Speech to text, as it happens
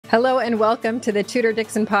Hello and welcome to the Tudor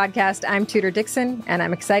Dixon podcast. I'm Tudor Dixon and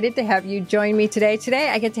I'm excited to have you join me today. Today,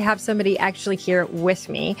 I get to have somebody actually here with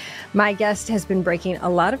me. My guest has been breaking a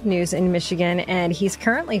lot of news in Michigan and he's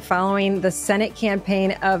currently following the Senate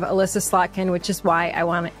campaign of Elissa Slotkin, which is why I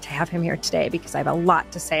wanted to have him here today because I have a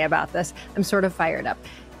lot to say about this. I'm sort of fired up.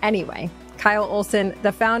 Anyway, Kyle Olson,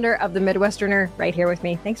 the founder of The Midwesterner, right here with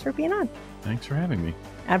me. Thanks for being on. Thanks for having me.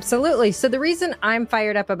 Absolutely. So the reason I'm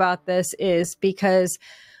fired up about this is because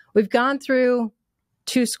we've gone through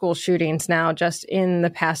 2 school shootings now just in the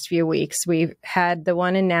past few weeks. We've had the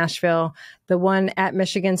one in Nashville, the one at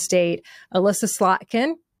Michigan State. Elissa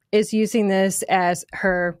Slotkin is using this as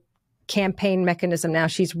her campaign mechanism now.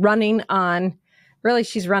 She's running on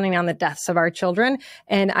the deaths of our children.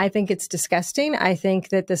 And I think it's disgusting. I think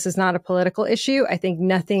that this is not a political issue. I think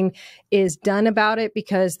nothing is done about it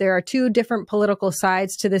because there are 2 different political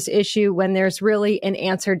sides to this issue when there's really an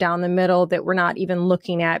answer down the middle that we're not even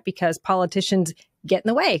looking at because politicians get in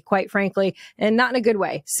the way, quite frankly, and not in a good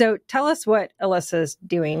way. So tell us what Elissa's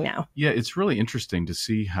doing now. Yeah, it's really interesting to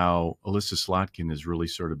see how Elissa Slotkin has really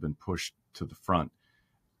sort of been pushed to the front.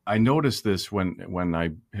 I noticed this when I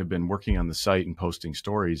have been working on the site and posting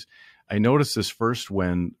stories. I noticed this first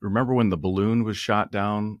remember when the balloon was shot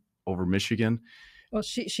down over Michigan? Well,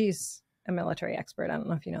 she's a military expert. I don't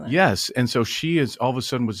know if you know that. Yes. And so she is all of a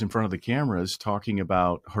sudden was in front of the cameras talking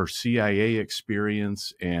about her CIA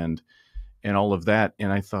experience and all of that.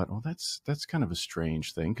 And I thought, oh, that's kind of a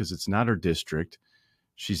strange thing because it's not her district.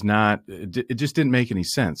 She's not, it just didn't make any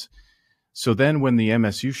sense. So then when the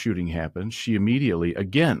MSU shooting happened, she immediately,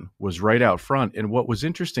 again, was right out front. And what was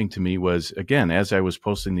interesting to me was, again, as I was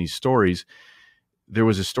posting these stories, there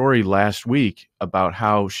was a story last week about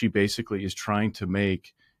how she basically is trying to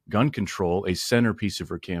make gun control a centerpiece of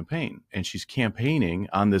her campaign. And she's campaigning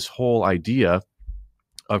on this whole idea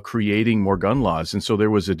of creating more gun laws. And so there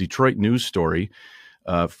was a Detroit news story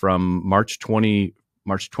from March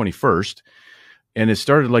 21st. And it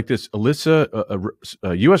started like this.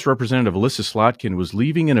 U.S. Representative Elissa Slotkin was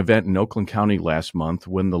leaving an event in Oakland County last month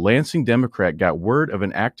when the Lansing Democrat got word of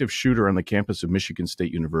an active shooter on the campus of Michigan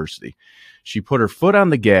State University. She put her foot on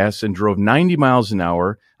the gas and drove 90 miles an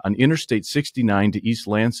hour on Interstate 69 to East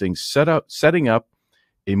Lansing, setting up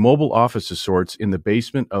a mobile office of sorts in the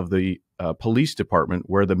basement of the police department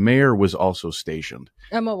where the mayor was also stationed.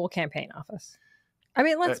 A mobile campaign office. I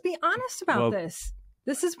mean, let's be honest about this.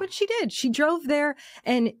 This is what she did. She drove there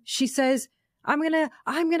and she says, I'm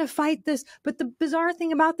going to fight this. But the bizarre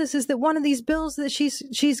thing about this is that one of these bills that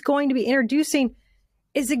she's going to be introducing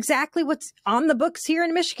is exactly what's on the books here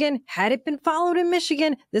in Michigan. Had it been followed in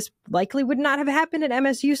Michigan, this likely would not have happened at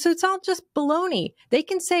MSU. So it's all just baloney. They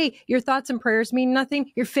can say your thoughts and prayers mean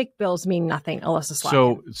nothing. Your fake bills mean nothing, Elissa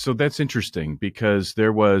Slotkin. So that's interesting because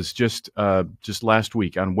there was just last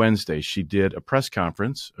week on Wednesday, she did a press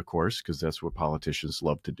conference, of course, because that's what politicians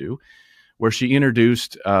love to do, where she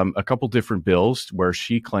introduced a couple different bills where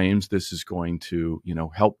she claims this is going to,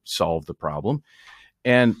 help solve the problem.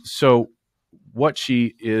 And so what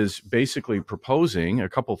she is basically proposing, a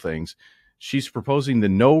couple things. She's proposing the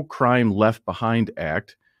No Crime Left Behind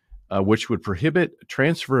Act, which would prohibit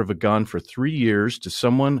transfer of a gun for 3 years to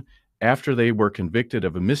someone after they were convicted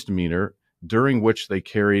of a misdemeanor during which they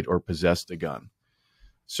carried or possessed a gun.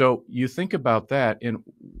 So you think about that, and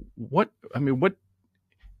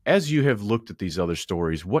as you have looked at these other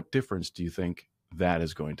stories, what difference do you think that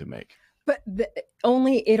is going to make? But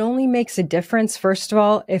it only makes a difference, first of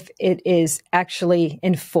all, if it is actually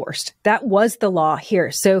enforced. That was the law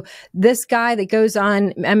here. So this guy that goes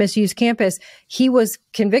on MSU's campus, he was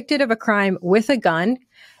convicted of a crime with a gun.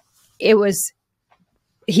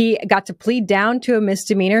 He got to plead down to a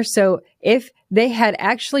misdemeanor. So if they had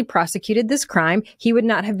actually prosecuted this crime, he would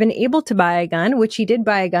not have been able to buy a gun, which he did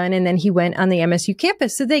buy a gun, and then he went on the MSU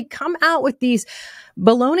campus. So they come out with these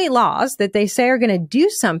baloney laws that they say are going to do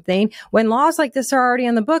something when laws like this are already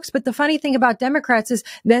on the books. But the funny thing about Democrats is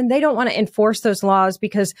then they don't want to enforce those laws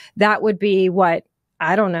because that would be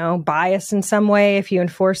bias in some way if you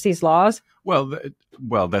enforce these laws. Well,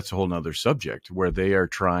 that's a whole nother subject where they are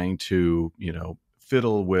trying to,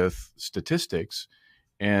 fiddle with statistics.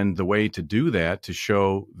 And the way to do that,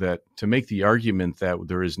 to make the argument that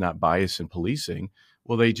there is not bias in policing,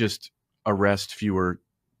 well, they just arrest fewer,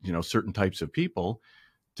 certain types of people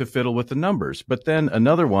to fiddle with the numbers. But then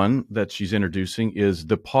another one that she's introducing is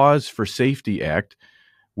the Pause for Safety Act,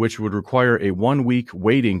 which would require a 1-week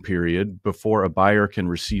waiting period before a buyer can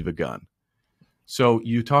receive a gun. So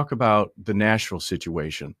you talk about the Nashville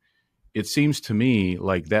situation. It seems to me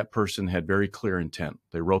like that person had very clear intent.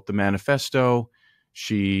 They wrote the manifesto.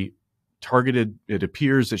 It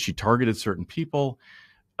appears that she targeted certain people.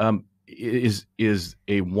 Is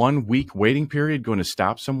a 1 week waiting period going to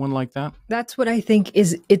stop someone like that? That's what I think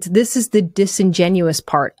this is the disingenuous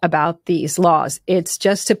part about these laws. It's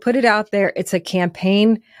just to put it out there. It's a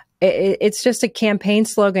campaign. It's just a campaign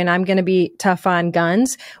slogan. I'm going to be tough on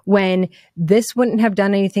guns, when this wouldn't have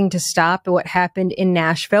done anything to stop what happened in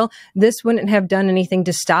Nashville. This wouldn't have done anything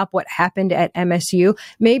to stop what happened at MSU.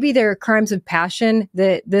 Maybe there are crimes of passion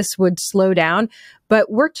that this would slow down, but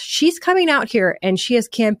she's coming out here and she is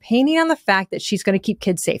campaigning on the fact that she's going to keep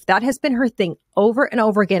kids safe. That has been her thing over and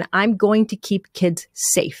over again. I'm going to keep kids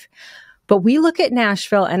safe. But we look at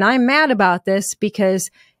Nashville, and I'm mad about this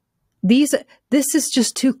because this is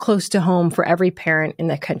just too close to home for every parent in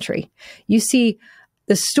the country. You see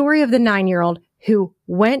the story of the 9-year-old who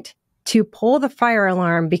went to pull the fire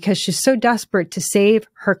alarm because she's so desperate to save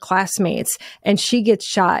her classmates, and she gets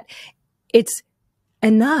shot. It's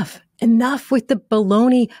enough with the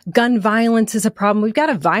baloney. Gun violence is a problem. We've got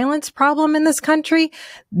a violence problem in this country.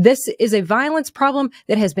 This is a violence problem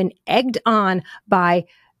that has been egged on by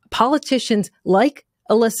politicians like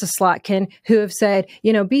Elissa Slotkin, who have said,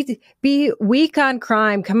 be weak on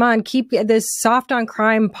crime. Come on, keep this soft on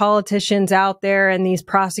crime politicians out there and these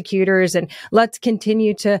prosecutors, and let's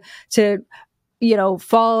continue to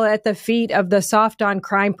fall at the feet of the soft on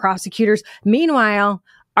crime prosecutors. Meanwhile,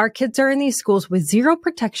 our kids are in these schools with zero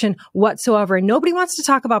protection whatsoever. And nobody wants to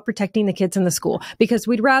talk about protecting the kids in the school, because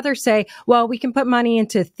we'd rather say, well, we can put money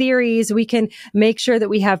into theories. We can make sure that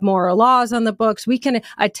we have more laws on the books. We can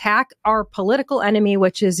attack our political enemy,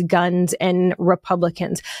 which is guns and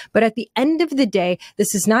Republicans. But at the end of the day,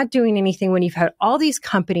 this is not doing anything when you've had all these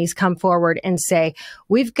companies come forward and say,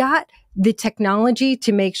 we've got the technology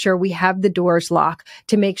to make sure we have the doors locked,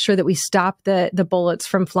 to make sure that we stop the bullets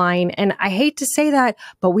from flying. And I hate to say that,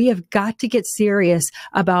 but we have got to get serious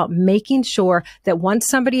about making sure that once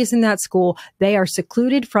somebody is in that school, they are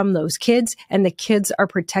secluded from those kids and the kids are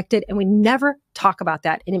protected. And we never talk about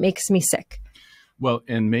that. And it makes me sick. Well,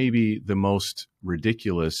 and maybe the most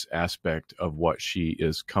ridiculous aspect of what she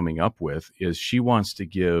is coming up with is she wants to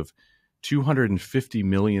give $250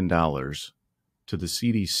 million to the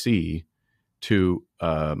CDC to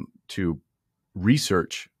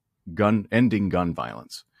research ending gun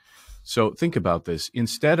violence. So think about this.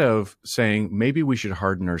 Instead of saying maybe we should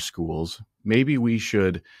harden our schools, maybe we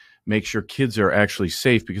should make sure kids are actually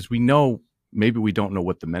safe, because we know maybe we don't know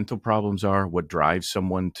what the mental problems are, what drives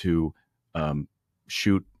someone to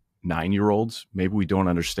shoot 9-year-olds. Maybe we don't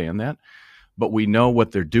understand that, but we know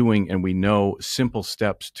what they're doing, and we know simple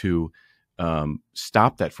steps to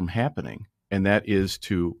stop that from happening. And that is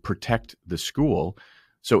to protect the school.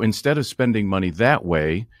 So instead of spending money that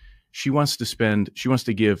way, she wants to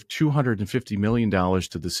give $250 million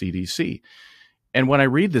to the CDC. And when I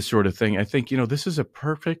read this sort of thing, I think, this is a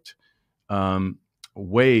perfect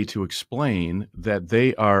way to explain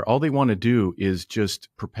that all they want to do is just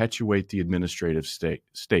perpetuate the administrative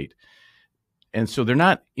state. And so they're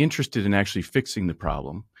not interested in actually fixing the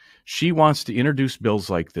problem. She wants to introduce bills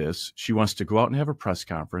like this. She wants to go out and have a press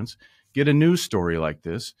conference, get a news story like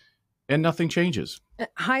this, and nothing changes.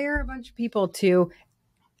 Hire a bunch of people to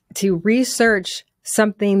research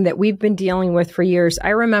something that we've been dealing with for years. I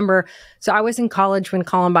remember, so I was in college when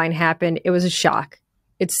Columbine happened. It was a shock.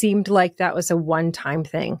 It seemed like that was a one-time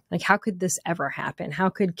thing. Like, how could this ever happen? How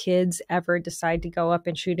could kids ever decide to go up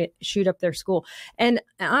and shoot up their school? And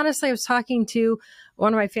honestly, I was talking to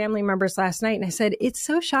one of my family members last night, and I said, it's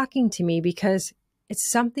so shocking to me because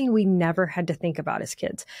it's something we never had to think about as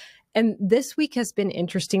kids. And this week has been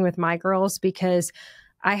interesting with my girls, because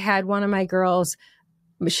I had one of my girls,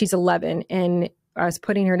 she's 11, and I was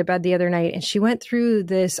putting her to bed the other night, and she went through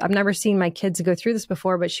this. I've never seen my kids go through this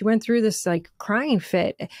before, but she went through this like crying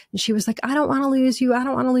fit, and she was like, I don't want to lose you. I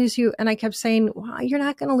don't want to lose you. And I kept saying, well, you're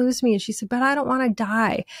not going to lose me. And she said, but I don't want to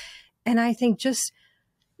die. And I think just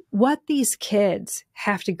what these kids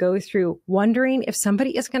have to go through, wondering if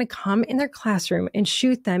somebody is going to come in their classroom and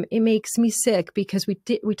shoot them, it makes me sick, because we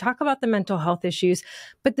talk about the mental health issues,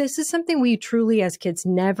 but this is something we truly as kids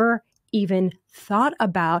never even thought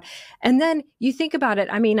about. And then you think about it.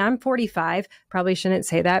 I mean, I'm 45. Probably shouldn't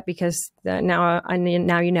say that, because now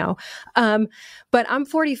you know. But I'm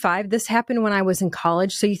 45. This happened when I was in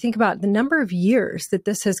college. So you think about the number of years that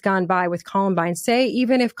this has gone by with Columbine. Say,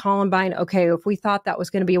 even if Columbine, okay, if we thought that was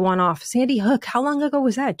going to be a one-off, Sandy Hook, how long ago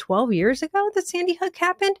was that? 12 years ago that Sandy Hook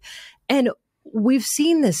happened? And we've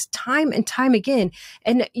seen this time and time again.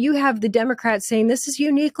 And you have the Democrats saying this is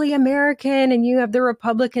uniquely American, and you have the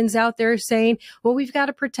Republicans out there saying, well, we've got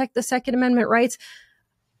to protect the Second Amendment rights.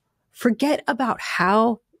 Forget about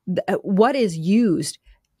what is used.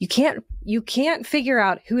 you can't figure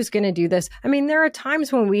out who's going to do this. I mean, there are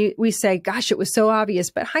times when we say, gosh, it was so obvious,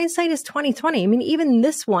 but hindsight is 2020. I mean, even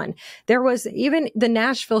this one, there was even the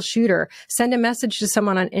Nashville shooter sent a message to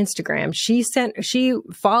someone on Instagram. She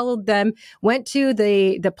followed them, went to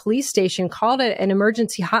the police station, called it an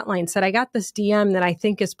emergency hotline, said, I got this DM that I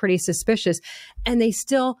think is pretty suspicious. And they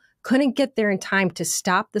still couldn't get there in time to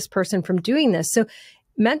stop this person from doing this. So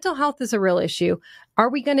mental health is a real issue. Are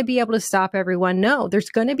we going to be able to stop everyone? No, there's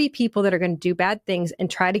going to be people that are going to do bad things and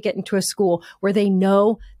try to get into a school where they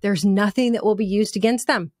know there's nothing that will be used against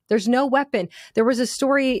them. There's no weapon. There was a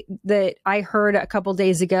story that I heard a couple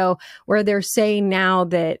days ago where they're saying now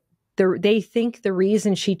that they think the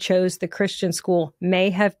reason she chose the Christian school may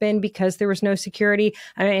have been because there was no security.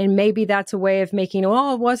 And maybe that's a way of making,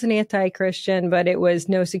 oh, it wasn't anti-Christian, but it was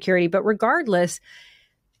no security. But regardless,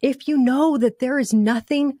 if you know that there is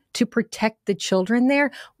nothing to protect the children there,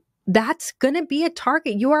 that's going to be a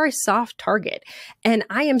target. You are a soft target. And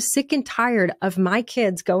I am sick and tired of my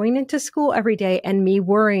kids going into school every day and me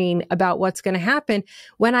worrying about what's going to happen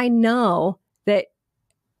when I know that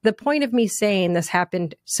the point of me saying this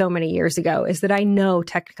happened so many years ago is that I know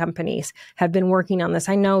tech companies have been working on this.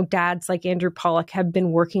 I know dads like Andrew Pollack have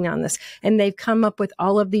been working on this, and they've come up with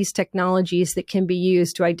all of these technologies that can be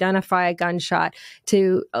used to identify a gunshot,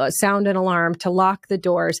 to sound an alarm, to lock the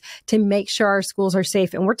doors, to make sure our schools are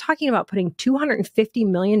safe. And we're talking about putting $250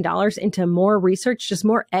 million into more research, just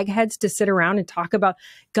more eggheads to sit around and talk about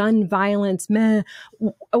gun violence. Meh.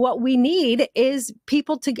 What we need is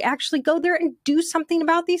people to actually go there and do something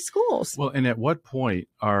about these schools. Well, and at what point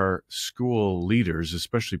are school leaders,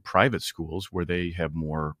 especially private schools where they have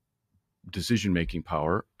more decision-making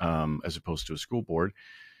power as opposed to a school board,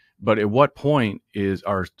 but at what point is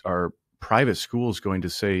our private schools going to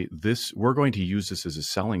say this, we're going to use this as a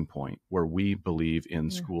selling point where we believe in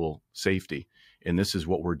school safety, and this is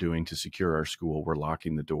what we're doing to secure our school. We're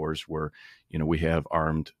locking the doors, we have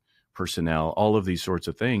armed personnel, all of these sorts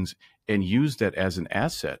of things, and use that as an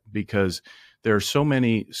asset, because there are so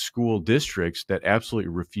many school districts that absolutely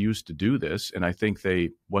refuse to do this. And I think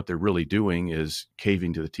what they're really doing is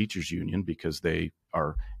caving to the teachers union because they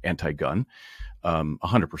are anti-gun,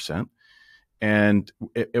 100%. And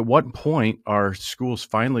at what point are schools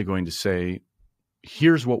finally going to say,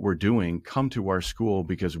 here's what we're doing, come to our school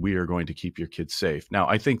because we are going to keep your kids safe? Now,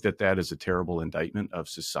 I think that is a terrible indictment of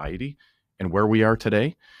society and where we are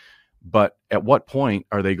today. But at what point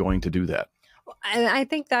are they going to do that? And I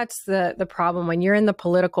think that's the problem. When you're in the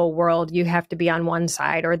political world, you have to be on one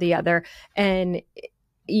side or the other. And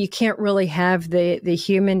you can't really have the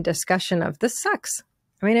human discussion of this sucks.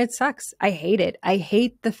 I mean, it sucks. I hate it. I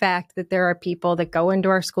hate the fact that there are people that go into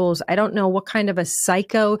our schools. I don't know what kind of a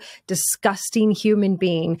psycho, disgusting human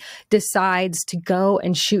being decides to go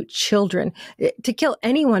and shoot children. To kill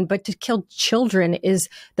anyone, but to kill children is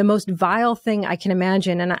the most vile thing I can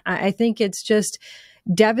imagine. And I think it's just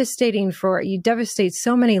devastating. You devastate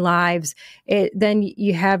so many lives. Then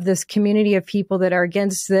you have this community of people that are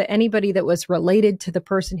against anybody that was related to the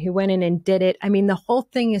person who went in and did it. I mean, the whole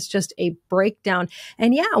thing is just a breakdown.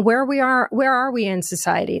 And yeah, where are we in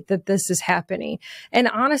society that this is happening? And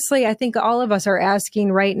honestly, I think all of us are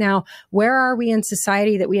asking right now, where are we in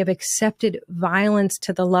society that we have accepted violence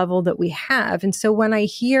to the level that we have? And so when I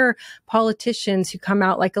hear politicians who come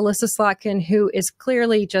out like Elissa Slotkin, who is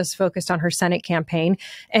clearly just focused on her Senate campaign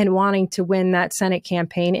and wanting to win that Senate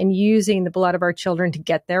campaign and using the blood of our children to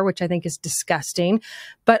get there, which I think is disgusting.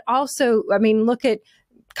 But also, I mean, look at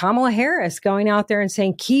Kamala Harris going out there and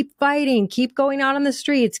saying, keep fighting, keep going out on the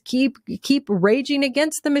streets, keep raging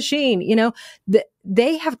against the machine.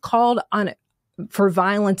 They have called on for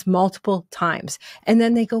violence multiple times. And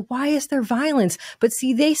then they go, why is there violence? But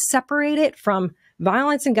see, they separate it from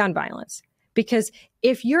violence and gun violence. Because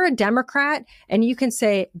if you're a Democrat and you can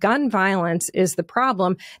say gun violence is the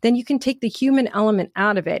problem, then you can take the human element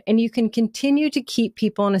out of it and you can continue to keep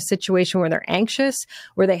people in a situation where they're anxious,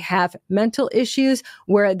 where they have mental issues,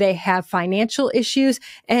 where they have financial issues.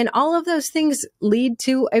 And all of those things lead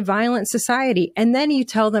to a violent society. And then you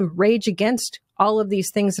tell them rage against all of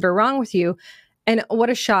these things that are wrong with you. And what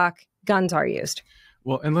a shock, guns are used.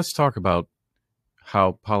 Well, and let's talk about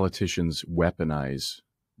how politicians weaponize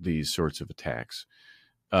these sorts of attacks.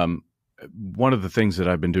 One of the things that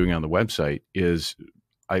I've been doing on the website is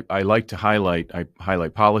I like to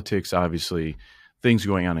highlight politics, obviously, things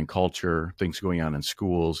going on in culture, things going on in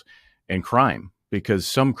schools, and crime, because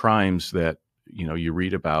some crimes that you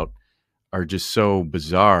read about are just so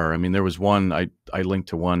bizarre. I mean, there was one I linked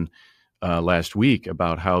to one last week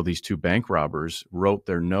about how these two bank robbers wrote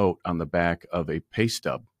their note on the back of a pay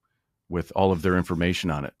stub with all of their information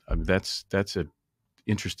on it. I mean, that's a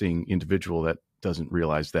interesting individual that doesn't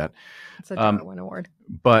realize that. It's a Darwin Award.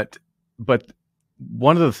 But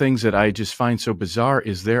one of the things that I just find so bizarre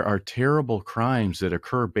is there are terrible crimes that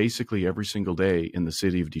occur basically every single day in the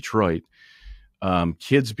city of Detroit.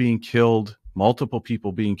 Kids being killed, multiple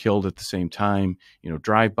people being killed at the same time,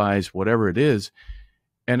 drive-bys, whatever it is.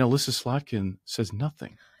 And Elissa Slotkin says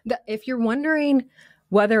nothing. If you're wondering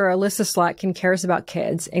whether Elissa Slotkin cares about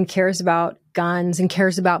kids and cares about guns and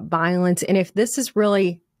cares about violence, and if this is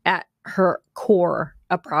really at her core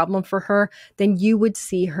a problem for her, then you would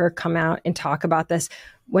see her come out and talk about this.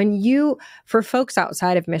 For folks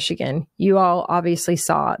outside of Michigan, you all obviously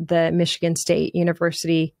saw the Michigan State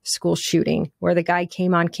University school shooting where the guy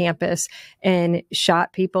came on campus and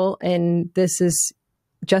shot people. And this is,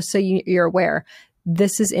 just so you're aware,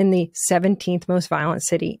 this is in the 17th most violent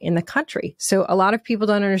city in the country. So a lot of people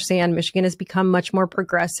don't understand Michigan has become much more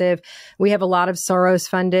progressive. We have a lot of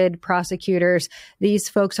Soros-funded prosecutors. These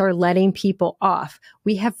folks are letting people off.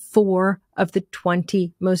 We have 4 of the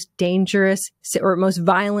 20 most dangerous or most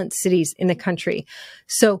violent cities in the country.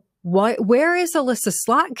 So where is Elissa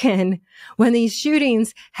Slotkin when these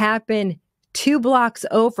shootings happen 2 blocks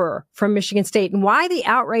over from Michigan State? And why the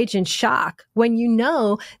outrage and shock when you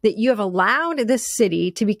know that you have allowed this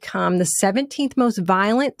city to become the 17th most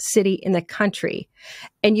violent city in the country?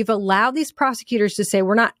 And you've allowed these prosecutors to say,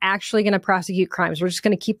 we're not actually going to prosecute crimes. We're just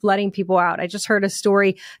going to keep letting people out. I just heard a story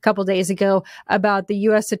a couple days ago about the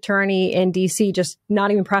U.S. attorney in D.C. just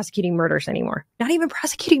not even prosecuting murders anymore. Not even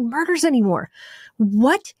prosecuting murders anymore.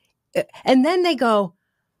 What? And then they go,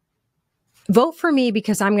 vote for me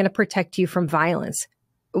because I'm going to protect you from violence.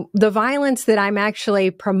 The violence that I'm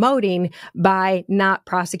actually promoting by not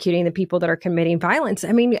prosecuting the people that are committing violence.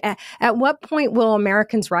 I mean, at what point will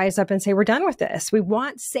Americans rise up and say, we're done with this? We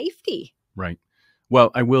want safety. Right.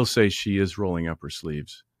 Well, I will say she is rolling up her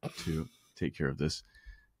sleeves to take care of this.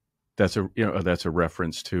 That's a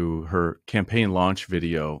reference to her campaign launch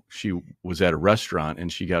video. She was at a restaurant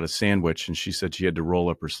and she got a sandwich and she said she had to roll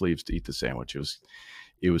up her sleeves to eat the sandwich.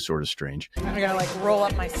 It was sort of strange. I gotta roll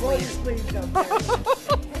up my sleeves.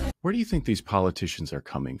 Where do you think these politicians are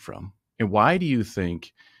coming from? And why do you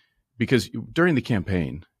think, because during the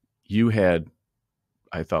campaign, you had,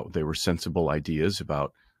 I thought they were sensible ideas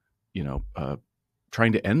about,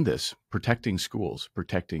 trying to end this, protecting schools,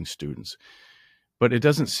 protecting students. But it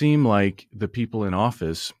doesn't seem like the people in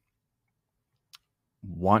office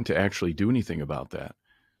want to actually do anything about that.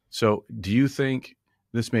 So do you think,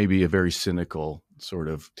 this may be a very cynical sort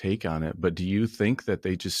of take on it, but do you think that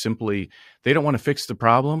they just they don't want to fix the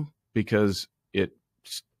problem because it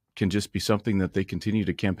can just be something that they continue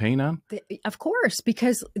to campaign on? Of course,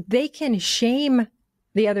 because they can shame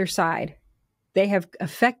the other side. They have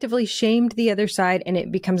effectively shamed the other side, and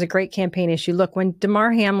it becomes a great campaign issue. Look, when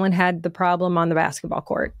Damar Hamlin had the problem on the basketball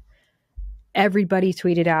court, everybody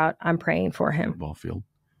tweeted out, I'm praying for him. Football field.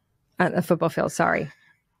 The football field, sorry.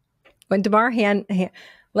 When Damar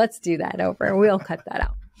let's do that over. We'll cut that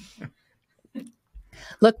out.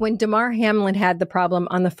 Look, when Damar Hamlin had the problem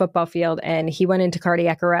on the football field and he went into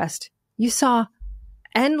cardiac arrest, you saw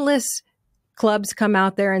endless clubs come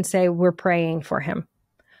out there and say, we're praying for him.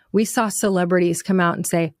 We saw celebrities come out and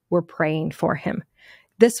say, we're praying for him.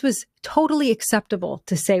 This was totally acceptable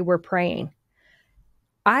to say we're praying.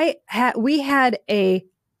 We had a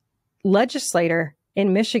legislator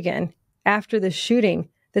in Michigan after the shooting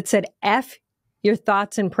that said, F your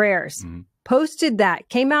thoughts and prayers. Mm-hmm. Posted that,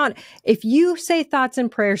 came out. If you say thoughts and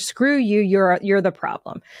prayers, screw you, you're the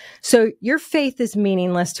problem. So your faith is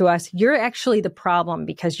meaningless to us. You're actually the problem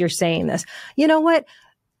because you're saying this. You know what?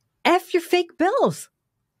 F your fake bills.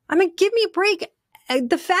 I mean, give me a break.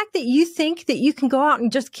 The fact that you think that you can go out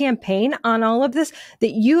and just campaign on all of this,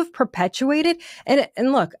 that you have perpetuated.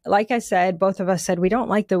 And look, like I said, both of us said, we don't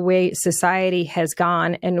like the way society has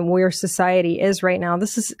gone and where society is right now.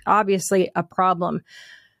 This is obviously a problem.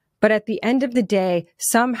 But at the end of the day,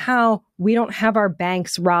 somehow we don't have our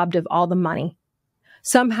banks robbed of all the money.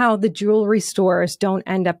 Somehow the jewelry stores don't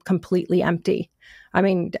end up completely empty. I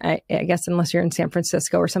mean, I guess unless you're in San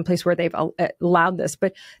Francisco or someplace where they've allowed this,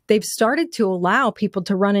 but they've started to allow people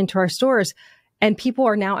to run into our stores and people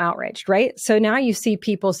are now outraged, right? So now you see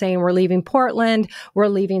people saying we're leaving Portland, we're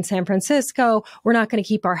leaving San Francisco, we're not going to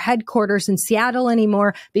keep our headquarters in Seattle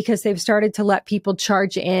anymore because they've started to let people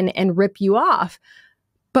charge in and rip you off.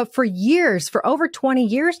 But for years, for over 20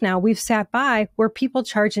 years now, we've sat by where people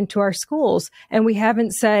charge into our schools and we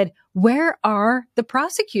haven't said, where are the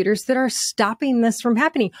prosecutors that are stopping this from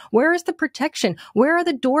happening? Where is the protection? Where are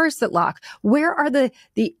the doors that lock? Where are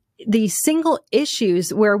the single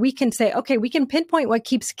issues where we can say, okay, we can pinpoint what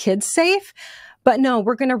keeps kids safe, But no,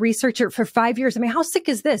 we're going to research it for 5 years. I mean, how sick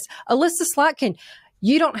is this? Elissa Slotkin,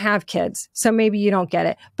 you don't have kids, so maybe you don't get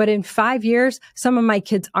it. But in 5 years, some of my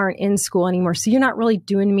kids aren't in school anymore. So you're not really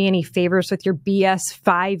doing me any favors with your BS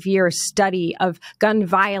 5-year study of gun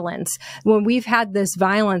violence when we've had this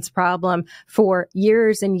violence problem for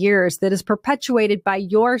years and years that is perpetuated by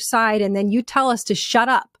your side. And then you tell us to shut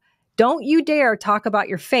up. Don't you dare talk about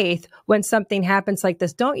your faith when something happens like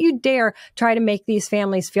this. Don't you dare try to make these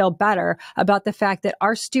families feel better about the fact that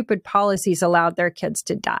our stupid policies allowed their kids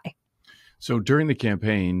to die. So during the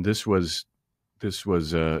campaign, this was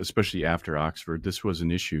especially after Oxford, this was an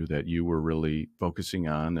issue that you were really focusing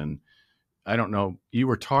on. And I don't know, you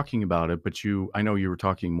were talking about it, but I know you were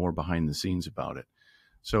talking more behind the scenes about it.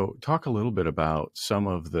 So talk a little bit about some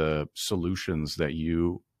of the solutions that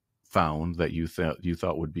you found that you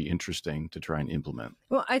thought would be interesting to try and implement.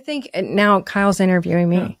 Well, I think now Kyle's interviewing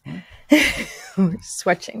me. Yeah.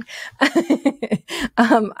 Switching.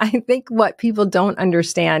 I think what people don't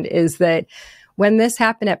understand is that when this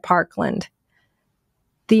happened at Parkland,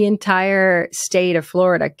 the entire state of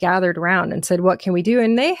Florida gathered around and said, what can we do?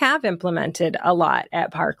 And they have implemented a lot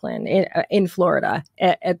at Parkland in Florida,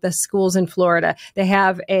 at the schools in Florida. They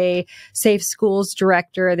have a safe schools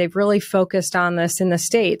director. They've really focused on this in the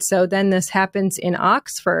state. So then this happens in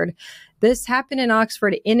Oxford. This happened in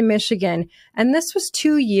Oxford in Michigan. And this was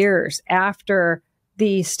 2 years after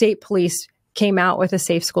the state police came out with a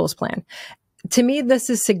safe schools plan. To me,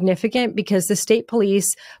 this is significant because the state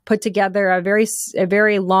police put together a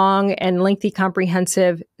very long and lengthy,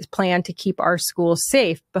 comprehensive plan to keep our schools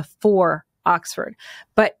safe before Oxford.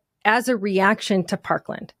 But as a reaction to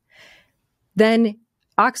Parkland, then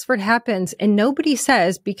Oxford happens and nobody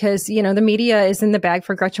says, because, you know, the media is in the bag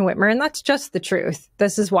for Gretchen Whitmer, and that's just the truth.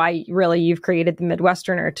 This is why really you've created the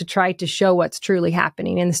Midwesterner, to try to show what's truly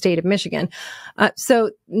happening in the state of Michigan.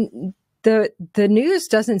 So the news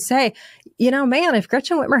doesn't say, you know, man, if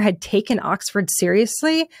Gretchen Whitmer had taken Oxford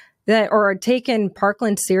seriously, or taken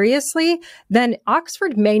Parkland seriously, then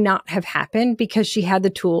Oxford may not have happened because she had the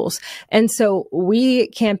tools. And so we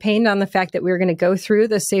campaigned on the fact that we were going to go through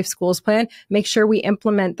the Safe Schools Plan, make sure we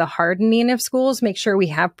implement the hardening of schools, make sure we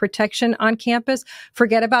have protection on campus.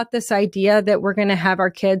 Forget about this idea that we're going to have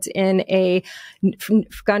our kids in a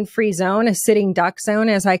gun-free zone, a sitting duck zone,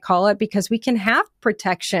 as I call it, because we can have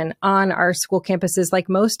protection on our school campuses like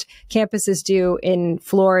most campuses do in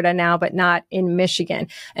Florida now, but not in Michigan.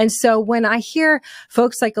 And so when I hear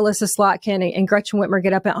folks like Elissa Slotkin and Gretchen Whitmer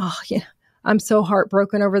get up and, oh, yeah, I'm so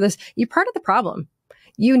heartbroken over this, you're part of the problem.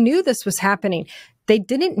 You knew this was happening. They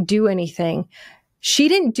didn't do anything. She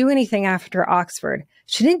didn't do anything after Oxford.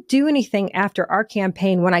 She didn't do anything after our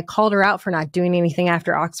campaign when I called her out for not doing anything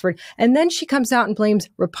after Oxford. And then she comes out and blames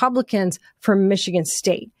Republicans for Michigan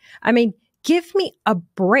State. I mean, give me a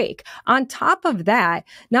break. On top of that,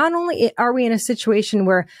 not only are we in a situation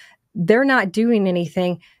where they're not doing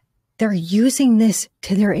anything, they're using this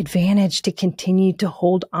to their advantage to continue to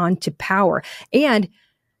hold on to power. And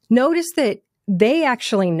notice that they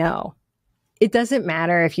actually know. It doesn't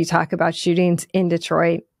matter if you talk about shootings in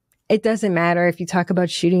Detroit. It doesn't matter if you talk about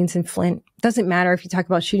shootings in Flint. It doesn't matter if you talk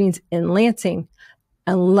about shootings in Lansing,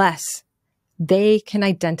 unless they can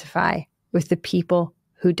identify with the people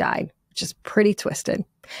who died, which is pretty twisted,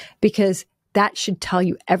 because that should tell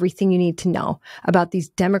you everything you need to know about these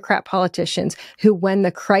Democrat politicians who, when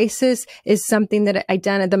the crisis is something that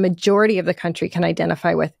the majority of the country can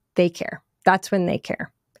identify with, they care. That's when they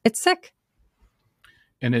care. It's sick.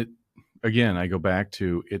 And again, I go back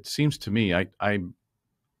to, it seems to me, I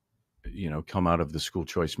come out of the school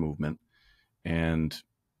choice movement and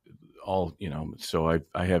all, so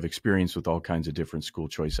I have experience with all kinds of different school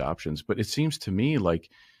choice options, but it seems to me like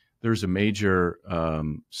there's a major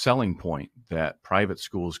selling point that private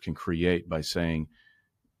schools can create by saying,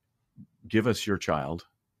 give us your child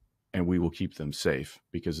and we will keep them safe,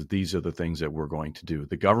 because these are the things that we're going to do.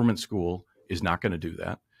 The government school is not going to do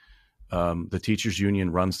that. The teachers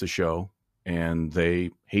union runs the show, and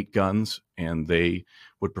they hate guns, and they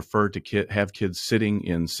would prefer to have kids sitting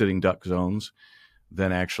in sitting duck zones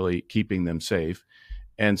than actually keeping them safe.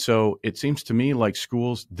 And so it seems to me like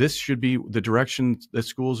schools, this should be the direction that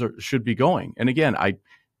schools should be going. And again,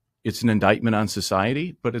 it's an indictment on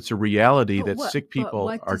society, but it's a reality that sick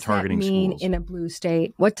people are targeting schools. What does that mean in a blue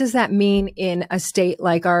state? What does that mean in a state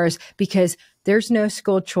like ours? Because there's no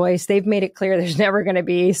school choice. They've made it clear there's never going to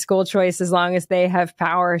be school choice as long as they have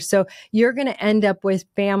power. So you're going to end up with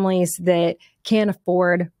families that can't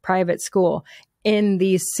afford private school. in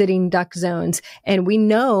these sitting duck zones. And we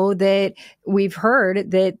know that we've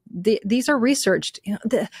heard that these are researched. You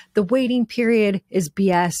know, the waiting period is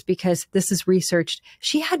BS because this is researched.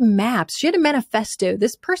 She had maps. She had a manifesto.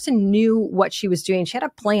 This person knew what she was doing. She had a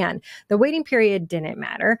plan. The waiting period didn't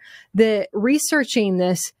matter. The researching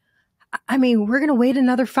this, I mean, we're going to wait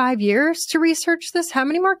another 5 years to research this. How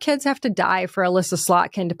many more kids have to die for Elissa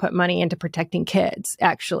Slotkin to put money into protecting kids,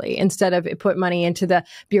 actually, instead of put money into the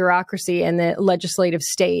bureaucracy and the legislative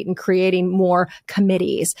state and creating more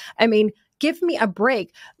committees? I mean, give me a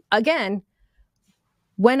break. Again,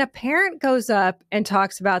 when a parent goes up and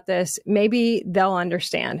talks about this, maybe they'll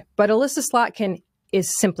understand. But Elissa Slotkin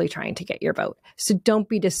is simply trying to get your vote. So don't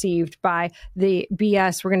be deceived by the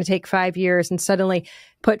BS. We're going to take 5 years and suddenly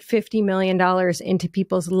put $50 million into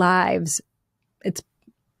people's lives. It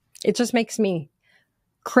just makes me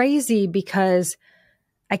crazy because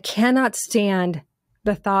I cannot stand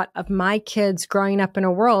the thought of my kids growing up in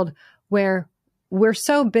a world where we're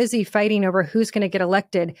so busy fighting over who's going to get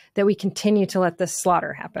elected that we continue to let this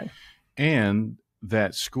slaughter happen. And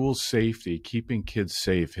that school safety, keeping kids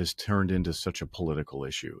safe, has turned into such a political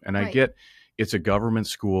issue. And I get it's a government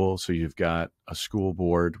school, so you've got a school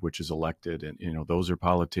board which is elected, and you know those are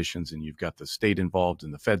politicians, and you've got the state involved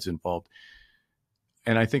and the feds involved.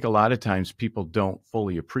 And I think a lot of times people don't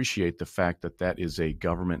fully appreciate the fact that that is a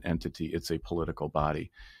government entity. It's a political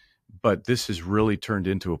body. But this has really turned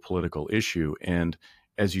into a political issue. And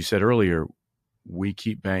as you said earlier, we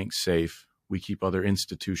keep banks safe, we keep other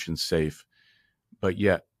institutions safe, but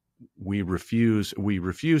yet we refuse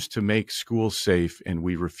to make schools safe, and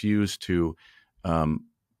we refuse to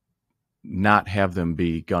not have them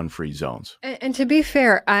be gun-free zones. And to be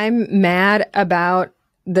fair, I'm mad about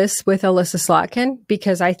this with Elissa Slotkin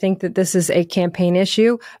because I think that this is a campaign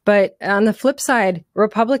issue. But on the flip side,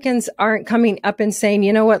 Republicans aren't coming up and saying,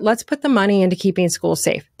 you know what, let's put the money into keeping schools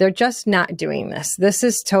safe. They're just not doing this. This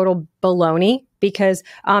is total baloney because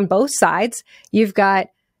on both sides, you've got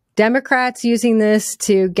Democrats using this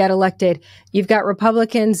to get elected. You've got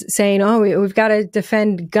Republicans saying, oh, we've got to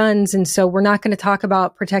defend guns, and so we're not going to talk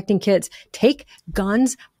about protecting kids. Take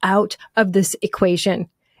guns out of this equation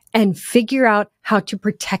and figure out how to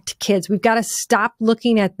protect kids. We've got to stop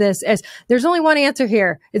looking at this as there's only one answer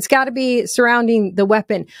here. It's got to be surrounding the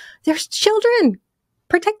weapon. There's children.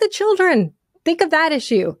 Protect the children. Think of that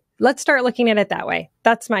issue. Let's start looking at it that way.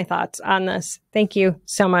 That's my thoughts on this. Thank you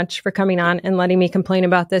so much for coming on and letting me complain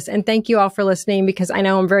about this. And thank you all for listening because I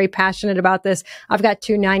know I'm very passionate about this. I've got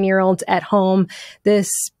 2 9-year-olds at home.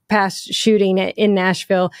 This past shooting in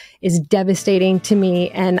Nashville is devastating to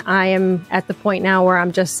me. And I am at the point now where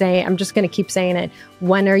I'm just going to keep saying it.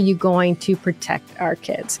 When are you going to protect our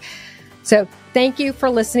kids? So thank you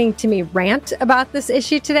for listening to me rant about this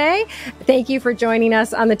issue today. Thank you for joining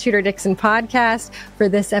us on the Tudor Dixon podcast for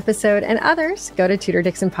this episode and others. Go to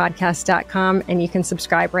TudorDixonPodcast.com and you can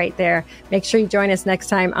subscribe right there. Make sure you join us next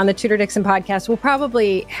time on the Tudor Dixon podcast. We'll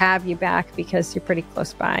probably have you back because you're pretty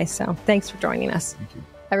close by. So thanks for joining us. Thank you.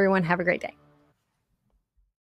 Everyone, have a great day.